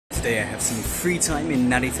Today I have some free time in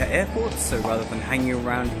Narita Airport, so rather than hanging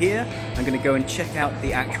around here, I'm going to go and check out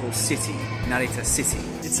the actual city, Narita City.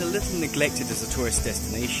 It's a little neglected as a tourist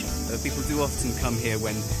destination, though people do often come here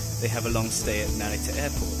when they have a long stay at Narita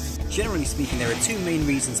Airport. Generally speaking, there are two main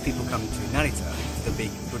reasons people come to Narita: the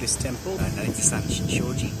big Buddhist temple, Naritasan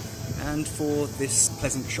Shinshouji, and for this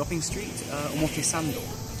pleasant shopping street, Omotesando.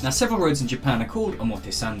 Now, several roads in Japan are called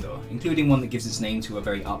Omotesando, including one that gives its name to a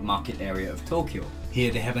very upmarket area of Tokyo. Here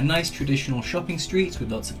they have a nice traditional shopping street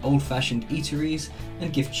with lots of old-fashioned eateries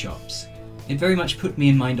and gift shops. It very much put me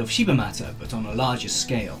in mind of Shibamata, but on a larger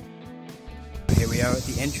scale. Here we are at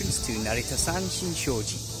the entrance to Naritasan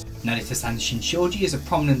Shinshouji. Naritasan Shinshouji is a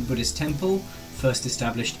prominent Buddhist temple, first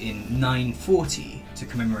established in 940 to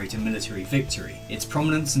commemorate a military victory. Its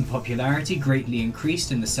prominence and popularity greatly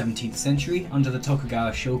increased in the 17th century under the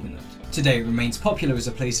Tokugawa shogunate. Today it remains popular as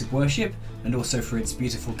a place of worship, and also for its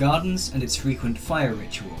beautiful gardens and its frequent fire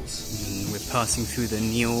rituals. We're passing through the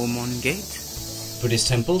Nyoomon Gate. Buddhist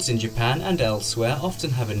temples in Japan and elsewhere often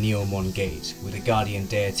have a Nyoomon gate, with a guardian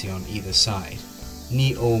deity on either side.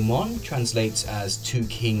 Nyoomon translates as Two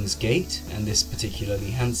Kings Gate, and this particularly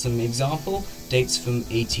handsome example dates from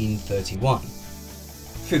 1831.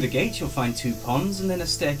 Through the gate you'll find two ponds and then a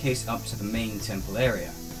staircase up to the main temple area.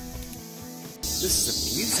 This is a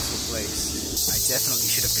beautiful place. I definitely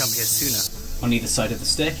should have come here sooner. On either side of the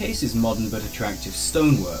staircase is modern but attractive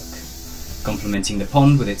stonework, complementing the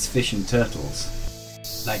pond with its fish and turtles.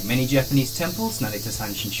 Like many Japanese temples,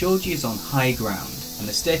 Naritasan Shinshouji is on high ground, and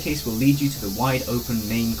the staircase will lead you to the wide open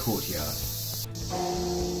main courtyard.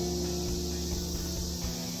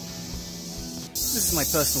 This is my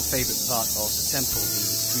personal favourite part of the temple, the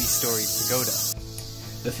three-storied pagoda.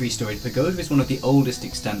 The three-storied pagoda is one of the oldest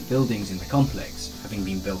extant buildings in the complex, having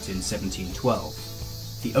been built in 1712.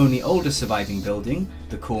 The only older surviving building,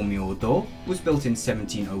 the Komyo-do, was built in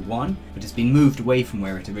 1701, but has been moved away from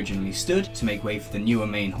where it originally stood to make way for the newer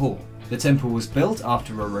main hall. The temple was built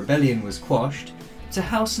after a rebellion was quashed to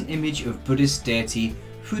house an image of Buddhist deity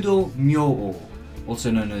Fudo Myo-o,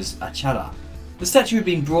 also known as Achala. The statue had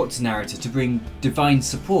been brought to Narita to bring divine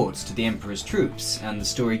support to the emperor's troops, and the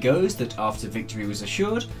story goes that after victory was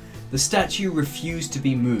assured, the statue refused to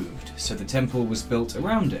be moved, so the temple was built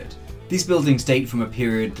around it. These buildings date from a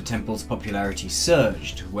period the temple's popularity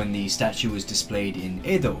surged, when the statue was displayed in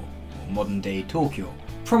Edo, or modern-day Tokyo.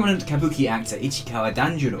 Prominent kabuki actor Ichikawa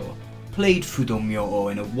Danjuro played Fudo Myo-o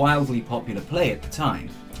in a wildly popular play at the time,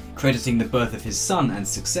 crediting the birth of his son and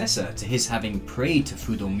successor to his having prayed to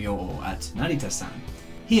Fudo Myo-o at Narita-san.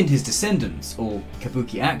 He and his descendants, or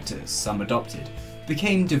kabuki actors, some adopted,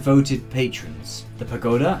 became devoted patrons. The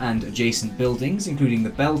pagoda and adjacent buildings, including the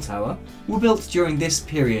bell tower, were built during this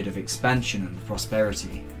period of expansion and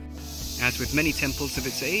prosperity. As with many temples of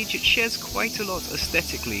its age, it shares quite a lot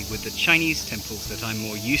aesthetically with the Chinese temples that I'm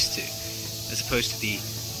more used to, as opposed to the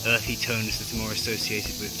earthy tones that are more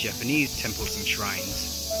associated with Japanese temples and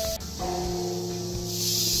shrines.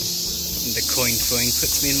 And the coin throwing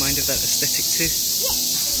puts me in mind of that aesthetic too.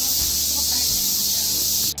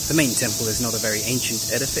 The main temple is not a very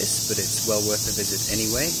ancient edifice, but it's well worth a visit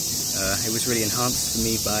anyway. It was really enhanced for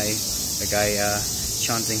me by a guy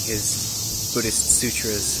chanting his Buddhist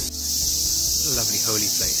sutras. What a lovely holy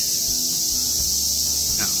place.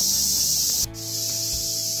 Now,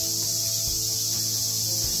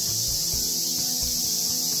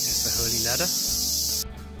 there's the holy ladder.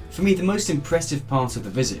 For me, the most impressive part of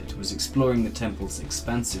the visit was exploring the temple's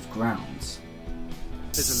expansive grounds.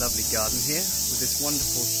 There's a lovely garden here with this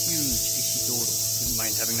wonderful huge ishidoro. Wouldn't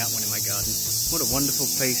mind having that one in my garden. What a wonderful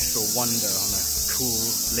place for a wander on a cool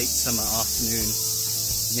late summer afternoon,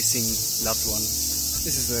 missing loved one.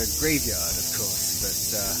 This is a graveyard, of course, but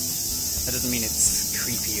that doesn't mean it's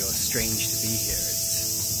creepy or strange to be here.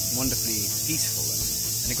 It's wonderfully peaceful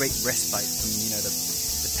and a great respite from, the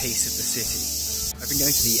pace of the city. I've been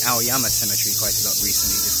going to the Aoyama cemetery quite a lot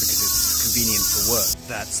recently just because it's convenient for work.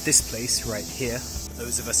 That's this place right here.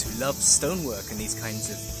 Those of us who love stonework and these kinds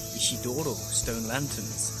of ishidoro, stone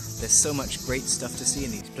lanterns, there's so much great stuff to see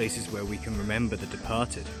in these places where we can remember the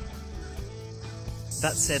departed.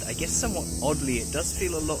 That said, I guess somewhat oddly, it does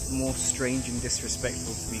feel a lot more strange and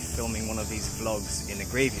disrespectful to be filming one of these vlogs in a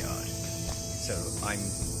graveyard. So I'm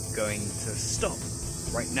going to stop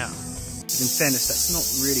right now. But in fairness, that's not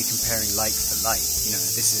really comparing like for like.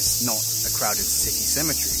 This is not a crowded city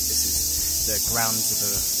cemetery. This is the grounds of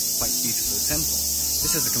a quite beautiful temple.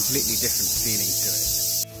 This has a completely different feeling to it.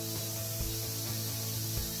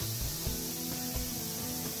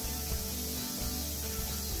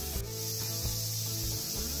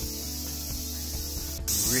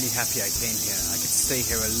 I'm really happy I came here. I could stay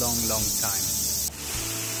here a long, long time.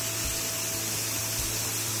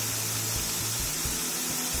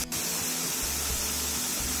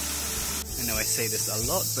 know I say this a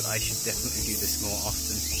lot, but I should definitely do this more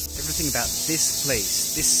often. Everything about this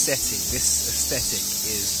place, this setting, this aesthetic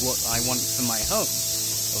is what I want for my home.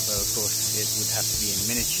 Although, of course, it would have to be in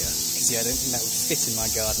miniature, because yeah, I don't think that would fit in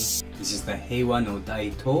my garden. This is the Heiwa no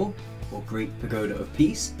Daito, or Great Pagoda of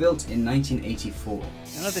Peace, built in 1984.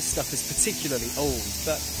 None of this stuff is particularly old,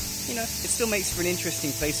 but, you know, it still makes for an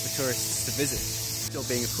interesting place for tourists to visit. Still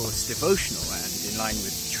being, of course, devotional and in line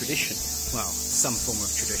with tradition. Well, some form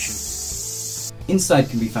of tradition. Inside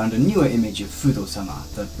can be found a newer image of Fudo-sama,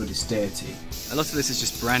 the Buddhist deity. A lot of this is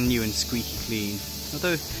just brand new and squeaky clean,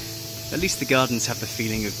 although at least the gardens have the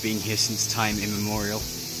feeling of being here since time immemorial.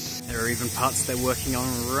 There are even parts they're working on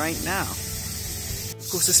right now. Of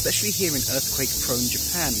course, especially here in earthquake-prone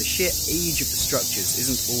Japan, the sheer age of the structures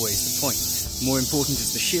isn't always the point. More important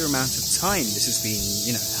is the sheer amount of time this has been,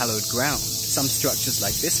 you know, hallowed ground. Some structures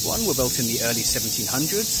like this one were built in the early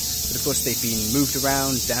 1700s, but of course they've been moved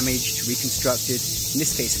around, damaged, reconstructed, in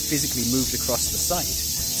this case physically moved across the site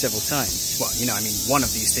several times. Well, you know, I mean, one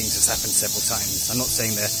of these things has happened several times. I'm not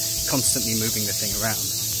saying they're constantly moving the thing around.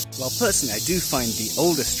 While personally I do find the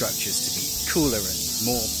older structures to be cooler and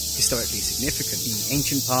more historically significant, the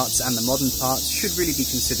ancient parts and the modern parts should really be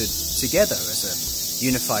considered together as a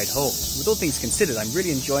unified whole. With all things considered, I'm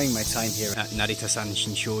really enjoying my time here at Naritasan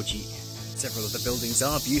Shinshouji. Several of the buildings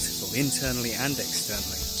are beautiful, internally and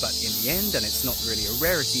externally, but in the end, and it's not really a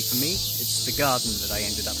rarity for me, it's the garden that I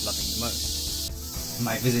ended up loving the most.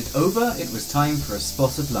 My visit over, it was time for a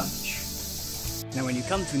spot of lunch. Now when you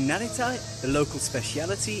come to Narita, the local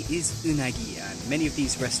speciality is unagi, and many of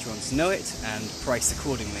these restaurants know it and price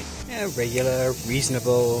accordingly. Yeah, regular,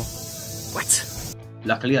 reasonable... What?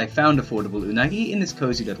 Luckily I found affordable unagi in this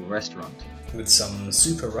cozy little restaurant. With some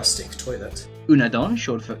super rustic toilet. Unadon,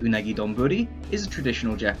 short for unagi donburi, is a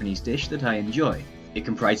traditional Japanese dish that I enjoy. It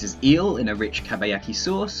comprises eel in a rich kabayaki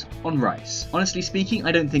sauce on rice. Honestly speaking,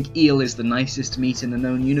 I don't think eel is the nicest meat in the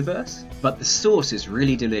known universe, but the sauce is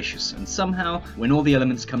really delicious, and somehow, when all the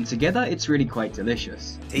elements come together, it's really quite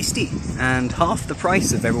delicious. Tasty, and half the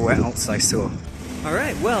price of everywhere else I saw.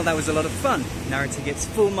 Alright, well that was a lot of fun. Narita gets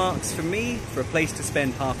full marks from me for a place to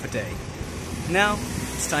spend half a day. Now,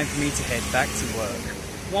 it's time for me to head back to work.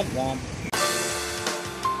 Womp womp.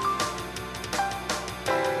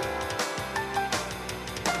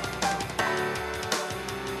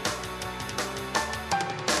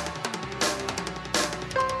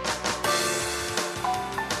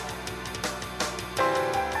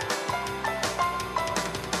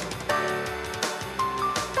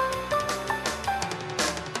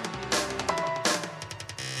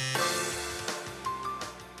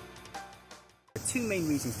 Two main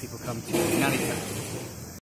reasons people come to Narita.